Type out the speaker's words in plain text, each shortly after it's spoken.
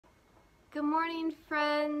Good morning,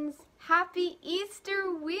 friends. Happy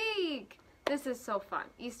Easter week. This is so fun.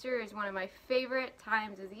 Easter is one of my favorite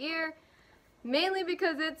times of the year, mainly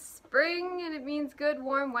because it's spring and it means good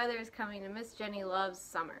warm weather is coming and Miss Jenny loves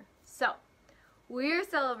summer. So, we're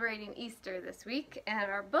celebrating Easter this week and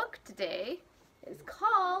our book today is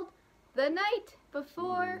called The Night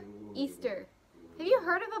Before Easter. Have you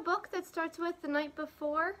heard of a book that starts with The Night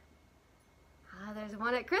Before? There's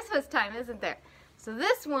one at Christmas time, isn't there? So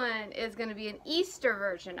this one is going to be an Easter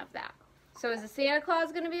version of that. So is the Santa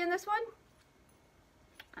Claus going to be in this one?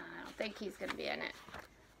 I don't think he's going to be in it.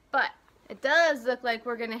 But it does look like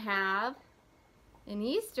we're going to have an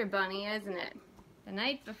Easter bunny, isn't it? The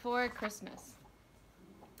night before Christmas.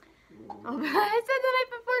 Oh, I said the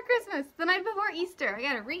night before Christmas. The night before Easter. I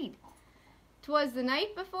got to read. 'Twas the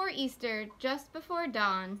night before Easter, just before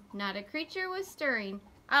dawn. Not a creature was stirring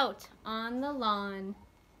out on the lawn.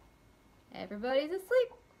 Everybody's asleep.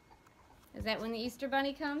 Is that when the Easter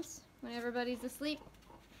bunny comes? When everybody's asleep?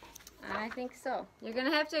 I think so. You're going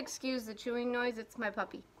to have to excuse the chewing noise. It's my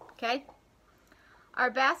puppy. Okay?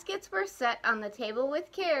 Our baskets were set on the table with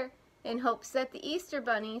care in hopes that the Easter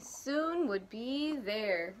bunny soon would be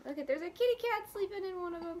there. Look, there's a kitty cat sleeping in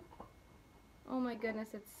one of them. Oh my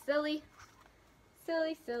goodness, it's silly.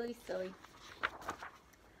 Silly, silly, silly.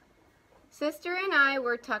 Sister and I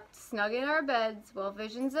were tucked snug in our beds while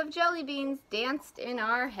visions of jelly beans danced in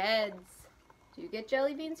our heads. Do you get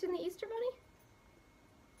jelly beans from the Easter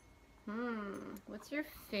bunny? What's your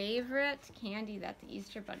favorite candy that the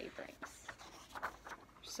Easter bunny brings?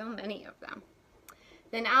 There's so many of them.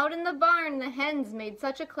 Then out in the barn the hens made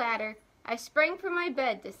such a clatter, I sprang from my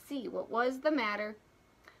bed to see what was the matter.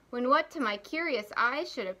 When what to my curious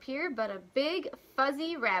eyes should appear but a big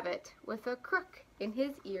fuzzy rabbit with a crook in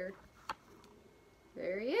his ear.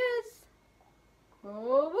 There he is.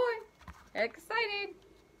 Oh boy. Exciting.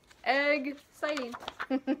 Exciting.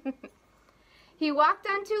 He walked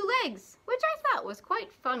on two legs, which I thought was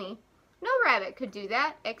quite funny. No rabbit could do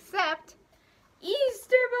that except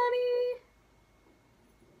Easter Bunny.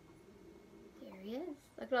 There he is.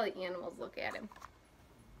 Look at all the animals look at him.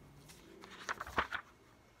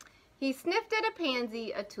 He sniffed at a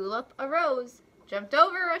pansy, a tulip, a rose, jumped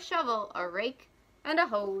over a shovel, a rake, and a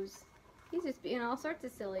hose. He's just being all sorts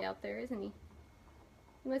of silly out there, isn't he?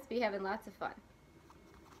 He must be having lots of fun.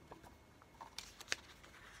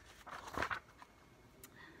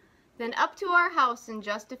 Then up to our house in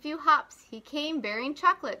just a few hops, he came bearing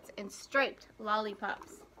chocolates and striped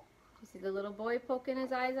lollipops. You see the little boy poking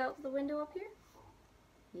his eyes out the window up here?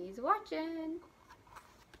 He's watching.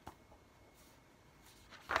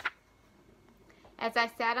 As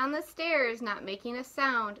I sat on the stairs, not making a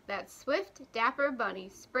sound, that swift, dapper bunny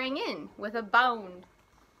sprang in with a bound.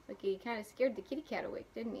 Look, he kind of scared the kitty cat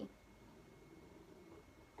awake, didn't he?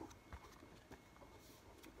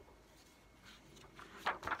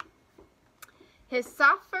 His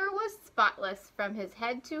soft fur was spotless from his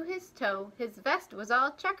head to his toe. His vest was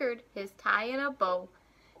all checkered, his tie in a bow.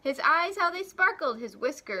 His eyes, how they sparkled, his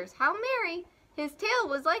whiskers, how merry. His tail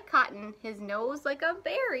was like cotton, his nose like a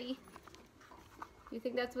berry. You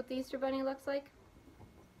think that's what the Easter bunny looks like?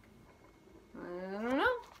 I don't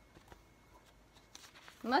know.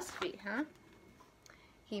 Must be, huh?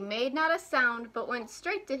 He made not a sound, but went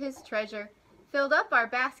straight to his treasure, filled up our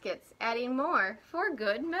baskets, adding more for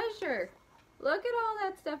good measure. Look at all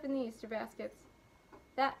that stuff in the Easter baskets.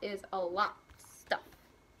 That is a lot of stuff.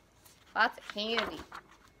 Lots of candy.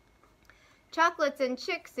 Chocolates and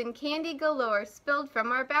chicks and candy galore spilled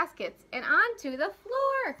from our baskets and onto the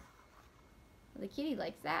floor. The kitty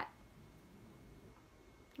likes that.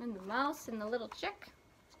 And the mouse and the little chick.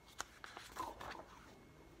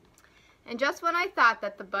 And just when I thought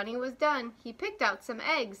that the bunny was done, he picked out some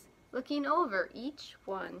eggs, looking over each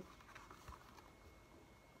one.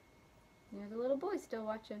 There's a little boy still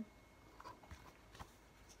watching.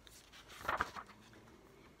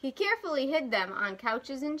 He carefully hid them on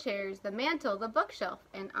couches and chairs, the mantel, the bookshelf,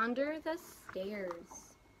 and under the stairs.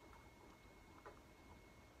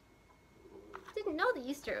 Didn't know the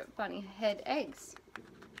Easter bunny had eggs.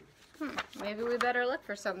 Maybe we better look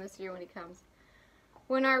for some this year when he comes.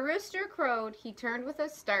 When our rooster crowed, he turned with a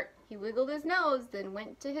start. He wiggled his nose, then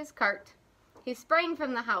went to his cart. He sprang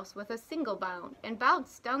from the house with a single bound and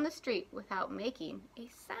bounced down the street without making a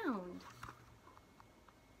sound.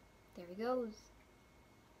 There he goes.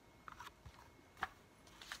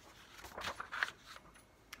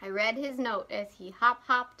 I read his note as he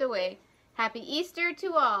hopped away. Happy Easter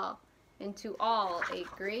to all, and to all a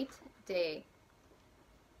great day.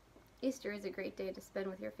 Easter is a great day to spend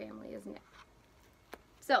with your family, isn't it?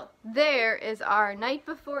 So, there is our Night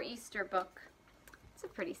Before Easter book.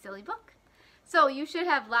 It's a pretty silly book. So you should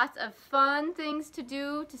have lots of fun things to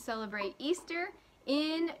do to celebrate Easter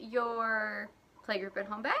in your playgroup and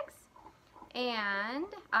home bags. And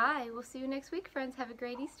I will see you next week, friends. Have a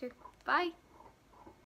great Easter. Bye.